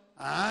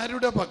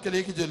ആരുടെ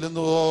പക്കലേക്ക്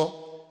ചെല്ലുന്നുവോ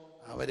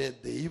അവരെ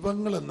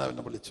ദൈവങ്ങൾ എന്ന്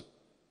അവനെ വിളിച്ചു,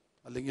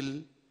 അല്ലെങ്കിൽ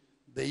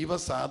ദൈവ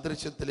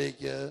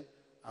സാദൃശ്യത്തിലേക്ക്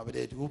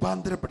അവരെ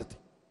രൂപാന്തരപ്പെടുത്തി.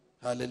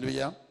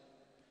 Hallelujah.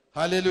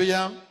 Hallelujah.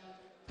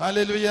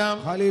 Hallelujah.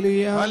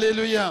 Hallelujah.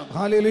 Hallelujah.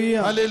 Hallelujah.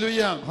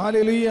 Hallelujah.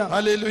 Hallelujah.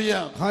 Hallelujah.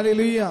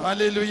 Hallelujah.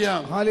 Hallelujah.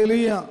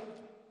 Hallelujah.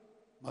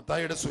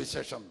 മത്തായിയുടെ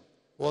സുവിശേഷം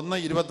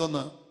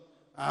 1:21,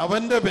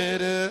 അവന്റെ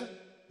പേര്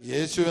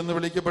യേശു എന്ന്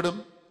വിളിക്കപ്പെടും.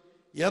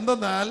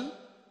 എന്തെന്നാൽ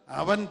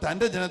അവൻ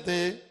തൻ്റെ ജനത്തെ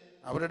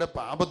അവരുടെ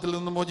പാപത്തിൽ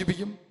നിന്ന്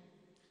മോചിപ്പിക്കും,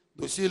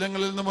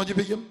 ദുശീലങ്ങളിൽ നിന്ന്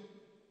മോചിപ്പിക്കും,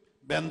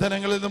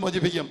 ബന്ധനങ്ങളിൽ നിന്ന്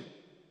മോചിപ്പിക്കും.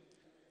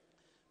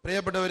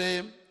 പ്രിയപ്പെട്ടവരെ,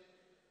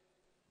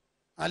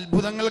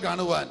 അത്ഭുതങ്ങൾ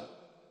കാണുവാൻ,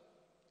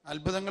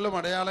 അത്ഭുതങ്ങളും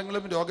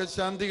അടയാളങ്ങളും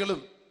രോഗശാന്തികളും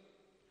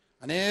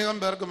അനേകം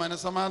പേർക്ക്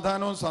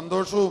മനസ്സമാധാനവും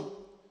സന്തോഷവും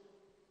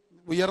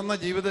ഉയർന്ന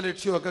ജീവിത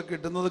ലക്ഷ്യവും ഒക്കെ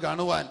കിട്ടുന്നത്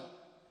കാണുവാൻ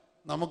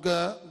നമുക്ക്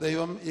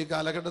ദൈവം ഈ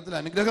കാലഘട്ടത്തിൽ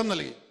അനുഗ്രഹം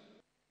നൽകി.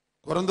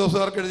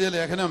 കൊറിന്തോസുകാർക്ക് എഴുതിയ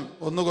ലേഖനം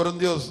 1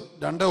 കൊറിന്തോസ്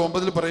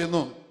 2:9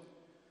 പറയുന്നു,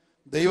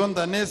 ദൈവം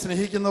തന്നെ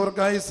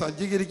സ്നേഹിക്കുന്നവർക്കായി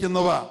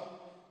സജ്ജീകരിക്കുന്നവ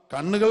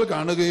കണ്ണുകൾ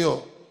കാണുകയോ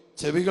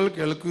ചെവികൾ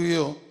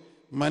കേൾക്കുകയോ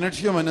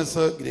മനുഷ്യ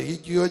മനസ്സ്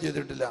ഗ്രഹിക്കുകയോ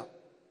ചെയ്തിട്ടില്ല.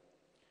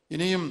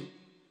 ഇനിയും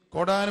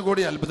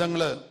കോടാനുകോടി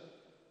അത്ഭുതങ്ങൾ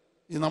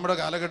ഈ നമ്മുടെ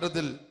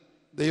കാലഘട്ടത്തിൽ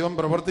ദൈവം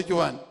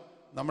പ്രവർത്തിക്കുവാൻ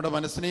നമ്മുടെ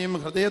മനസ്സിനെയും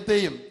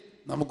ഹൃദയത്തെയും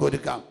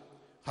നമുക്കൊരുക്കാം.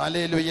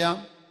 ഹല്ലേലൂയ.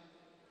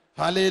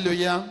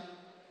 ഹല്ലേലൂയ.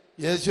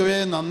 യേശുവേ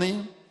നന്ദി,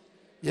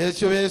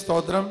 യേശുവേ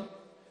സ്തോത്രം,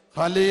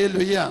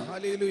 hallelujah,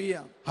 hallelujah,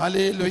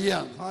 hallelujah,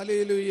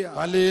 hallelujah,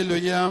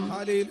 hallelujah.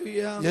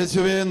 Hallelujah.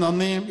 യേശുവേ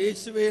നന്ദി,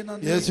 യേശുവേ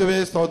നന്ദി, യേശുവേ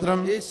സ്തോത്രം.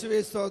 യേശുവേ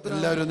സ്തോത്രം.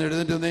 എല്ലാവരും ഒന്ന്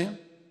എഴുന്നേറ്റ് നിന്നേ.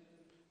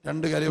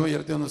 രണ്ട് കരവും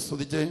ഉയർത്തി ഒന്ന്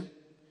സ്തുതിച്ചേ.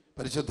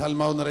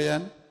 പരിശുദ്ധാത്മാവ്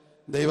നിറയാൻ,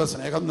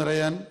 ദൈവസ്നേഹം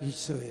നിറയാൻ,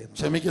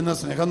 ക്ഷമിക്കുന്ന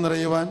സ്നേഹം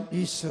നിറയുവാൻ,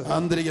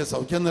 ആന്തരിക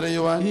സൗഖ്യം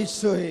നിറയുവാൻ,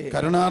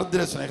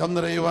 കരുണാർദ്ര സ്നേഹം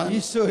നിറയുവാൻ,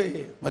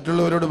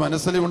 മറ്റുള്ളവരോട്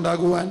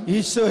മനസ്സലിവുണ്ടാകുവാൻ,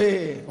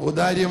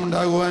 ഔദാര്യം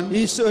ഉണ്ടാകുവാൻ.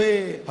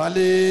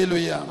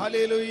 Hallelujah,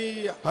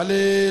 hallelujah,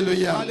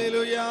 hallelujah,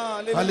 hallelujah,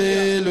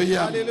 hallelujah.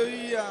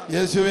 Hallelujah.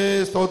 യേശുവേ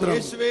സ്തോത്രം,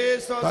 യേശുവേ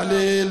സ്തോത്രം.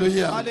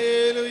 Hallelujah,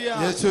 hallelujah.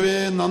 യേശുവേ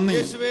നന്ദി,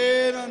 യേശുവേ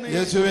നന്ദി,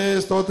 യേശുവേ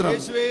സ്തോത്രം,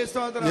 യേശുവേ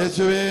സ്തോത്രം,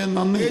 യേശുവേ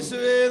നന്ദി,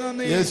 യേശുവേ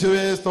നന്ദി,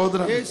 യേശുവേ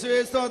സ്തോത്രം, യേശുവേ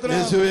സ്തോത്രം,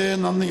 യേശുവേ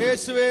നന്ദി.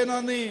 യേശുവേ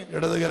നന്ദി.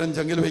 ഇടതുകരം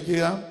ചങ്കിൽ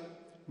വയ്ക്കുക,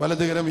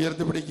 വലതുകരം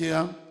ഉയർത്തിപ്പിടിക്കുക.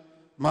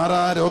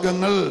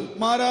 മാറാരോഗങ്ങൾ,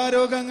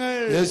 മാറാരോഗങ്ങൾ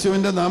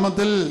യേശുവിന്റെ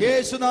നാമത്തിൽ,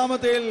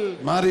 യേശുനാമത്തിൽ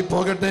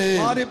മാറിപ്പോകട്ടെ,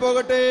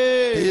 മാറിപ്പോകട്ടെ.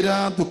 തീരാ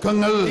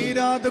ദുഃഖങ്ങൾ,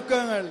 തീരാ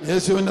ദുഃഖങ്ങൾ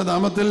യേശുവിന്റെ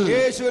നാമത്തിൽ,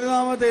 യേശുവിന്റെ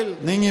നാമത്തിൽ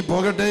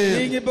നീങ്ങിപ്പോകട്ടെ.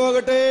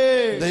 നീങ്ങിപ്പോകട്ടെ.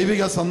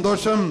 ദൈവിക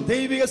സന്തോഷം,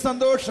 ദൈവിക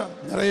സന്തോഷം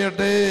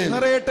നിറയട്ടെ,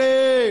 നിറയട്ടെ.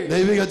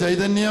 ദൈവിക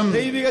ചൈതന്യം,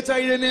 ദൈവിക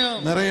ചൈതന്യം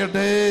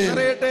നിറയട്ടെ.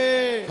 നിറയട്ടെ.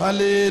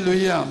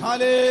 ഹല്ലേലൂയ,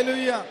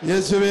 ഹല്ലേലൂയ,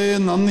 യേശുവേ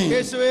നന്ദി,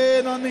 യേശുവേ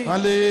നന്ദി.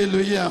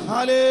 Hallelujah,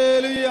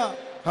 hallelujah,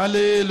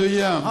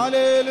 hallelujah,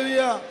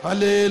 hallelujah,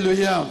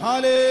 hallelujah.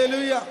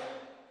 Hallelujah.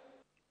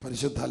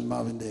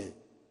 പരിശുദ്ധാത്മാവിന്റെ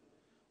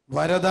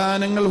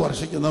വരദാനങ്ങൾ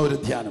വർഷിക്കുന്ന ഒരു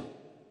ധ്യാനം.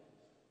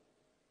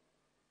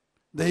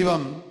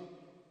 ദൈവം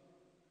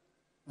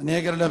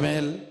അനേകരുടെ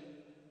മേൽ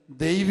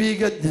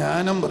ദൈവിക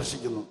ജ്ഞാനം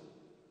വർഷിക്കുന്നു.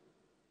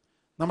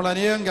 നമ്മൾ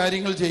അനേകം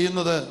കാര്യങ്ങൾ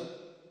ചെയ്യുന്നത്,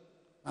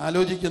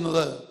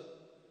 ആലോചിക്കുന്നത്,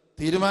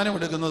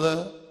 തീരുമാനമെടുക്കുന്നത്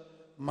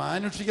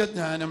മാനുഷിക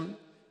ജ്ഞാനം,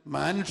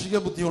 മാനുഷിക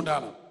ബുദ്ധി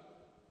കൊണ്ടാണ്.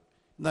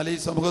 എന്നാൽ ഈ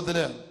സമൂഹത്തിൽ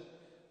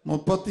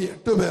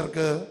 38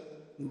 പേർക്ക്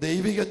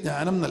ദൈവിക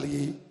ജ്ഞാനം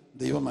നൽകി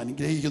ദൈവം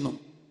അനുഗ്രഹിക്കുന്നു.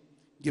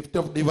 ഗിഫ്റ്റ്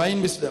ഓഫ് ഡിവൈൻ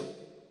വിസ്ഡം,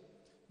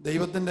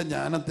 ദൈവത്തിൻ്റെ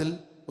ജ്ഞാനത്തിൽ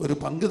ഒരു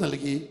പങ്ക്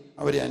നൽകി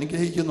അവരെ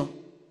അനുഗ്രഹിക്കുന്നു.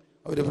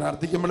 അവർ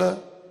പ്രാർത്ഥിക്കുമ്പോൾ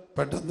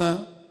പെട്ടെന്ന്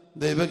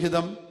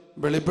ദൈവഹിതം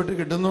വെളിപ്പെട്ട്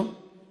കിട്ടുന്നു.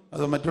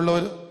 അത്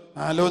മറ്റുള്ളവർ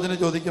ആലോചന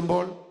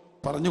ചോദിക്കുമ്പോൾ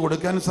പറഞ്ഞു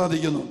കൊടുക്കാൻ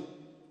സാധിക്കുന്നു.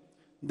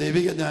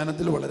 ദൈവിക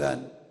ജ്ഞാനത്തിൽ വളരാൻ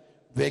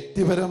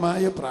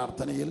വ്യക്തിപരമായ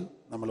പ്രാർത്ഥനയിൽ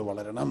നമ്മൾ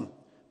വളരണം.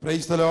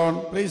 Praise the Lord,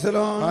 praise the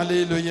Lord.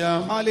 Hallelujah,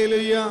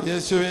 hallelujah.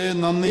 യേശുവേ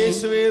നന്ദി,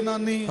 യേശുവേ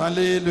നന്ദി.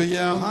 Hallelujah,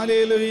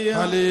 hallelujah,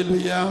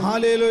 hallelujah.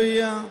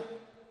 ഹല്ലേലൂയ.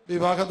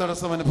 വിവാഹ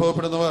തടസ്സം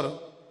അനുഭവപ്പെടുന്നവർ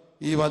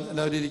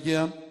എല്ലാവരും ഇരിക്കുക,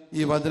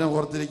 ഈ വചനം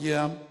ഓർത്തിരിക്കുക.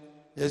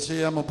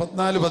 യെശയ്യാ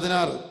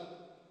 34:16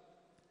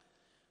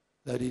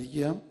 എല്ലാവരും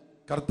ഇരിക്കുക.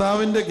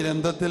 കർത്താവിൻ്റെ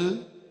ഗ്രന്ഥത്തിൽ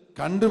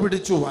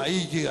കണ്ടുപിടിച്ചു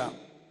വായിക്കുക,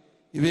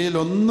 ഇവയിൽ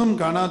ഒന്നും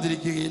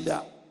കാണാതിരിക്കുകയില്ല,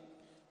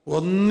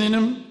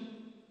 ഒന്നിനും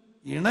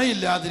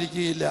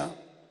ഇണയില്ലാതിരിക്കുകയില്ല.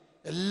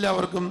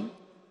 എല്ലാവർക്കും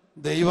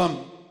ദൈവം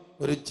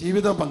ഒരു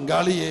ജീവിത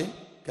പങ്കാളിയെ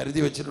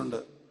കരുതി വച്ചിട്ടുണ്ട്.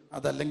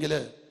 അതല്ലെങ്കിൽ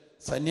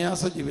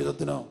സന്യാസ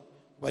ജീവിതത്തിനോ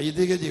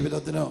വൈദിക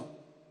ജീവിതത്തിനോ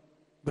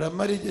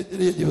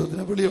ബ്രഹ്മചര്യ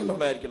ജീവിതത്തിനോ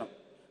വിളിയുള്ളവരായിരിക്കണം.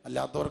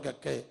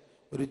 അല്ലാത്തവർക്കൊക്കെ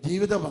ഒരു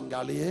ജീവിത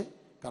പങ്കാളിയെ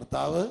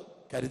കർത്താവ്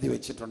കരുതി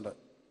വച്ചിട്ടുണ്ട്.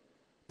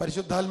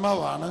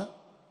 പരിശുദ്ധാത്മാവാണ്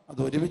അത്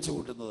ഒരുമിച്ച്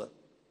കൂട്ടുന്നത്.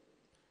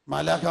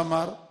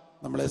 മാലാഖമാർ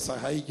നമ്മളെ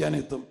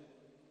സഹായിക്കാനെത്തും.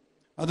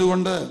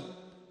 അതുകൊണ്ട്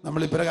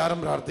നമ്മൾ ഇപ്രകാരം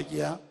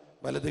പ്രാർത്ഥിക്കുക,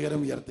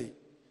 വലതുകരം ഉയർത്തി.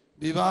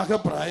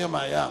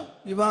 വിവാഹപ്രായമായ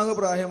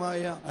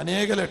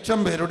അനേക ലക്ഷം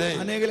പേരുടെ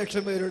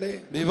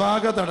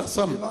വിവാഹ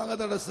തടസ്സം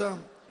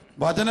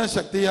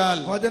വചനശക്തിയാൽ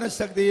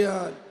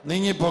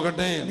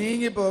നീങ്ങിപ്പോകട്ടെ.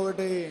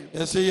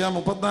 യെശയ്യാ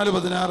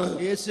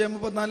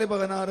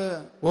 34:16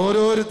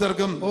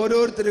 ഓരോരുത്തർക്കും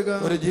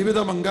ഒരു ജീവിത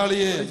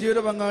പങ്കാളിയെ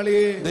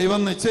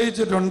ദൈവം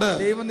നിശ്ചയിച്ചിട്ടുണ്ട്.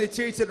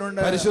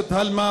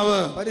 പരിശുദ്ധാത്മാവ്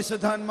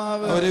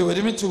അവരെ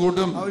ഒരുമിച്ച്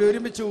കൂട്ടും.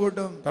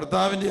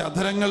 കർത്താവിന്റെ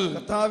അധരങ്ങൾ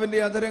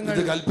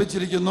ഇത്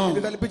കൽപ്പിച്ചിരിക്കുന്നു.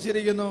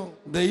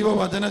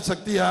 ദൈവവചന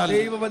ശക്തിയാൽ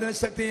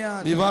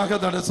വിവാഹ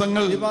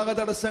തടസ്സങ്ങൾ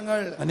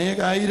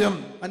അനേകായിരം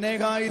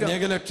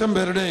അനേക ലക്ഷം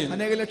പേരുടെ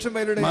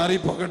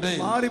മാറിപ്പോകട്ടെ.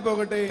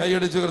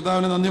 കൈയടിച്ച്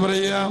കർത്താവിന് നന്ദി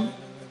പറയാം.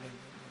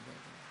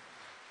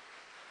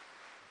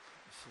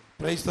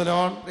 Praise the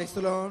Lord, praise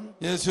the Lord.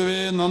 യേശുവേ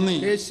നന്ദി,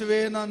 യേശുവേ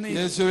നന്ദി,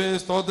 യേശുവേ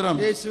സ്തോത്രം,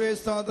 യേശുവേ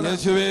സ്തോത്രം,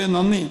 യേശുവേ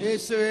നന്ദി,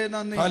 യേശുവേ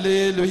നന്ദി.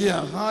 Hallelujah,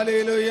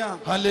 hallelujah,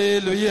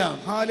 hallelujah,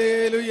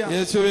 hallelujah.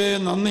 യേശുവേ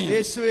നന്ദി,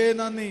 യേശുവേ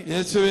നന്ദി,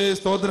 യേശുവേ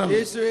സ്തോത്രം,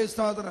 യേശുവേ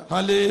സ്തോത്രം,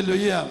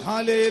 ഹല്ലേലൂയ,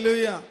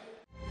 ഹല്ലേലൂയ.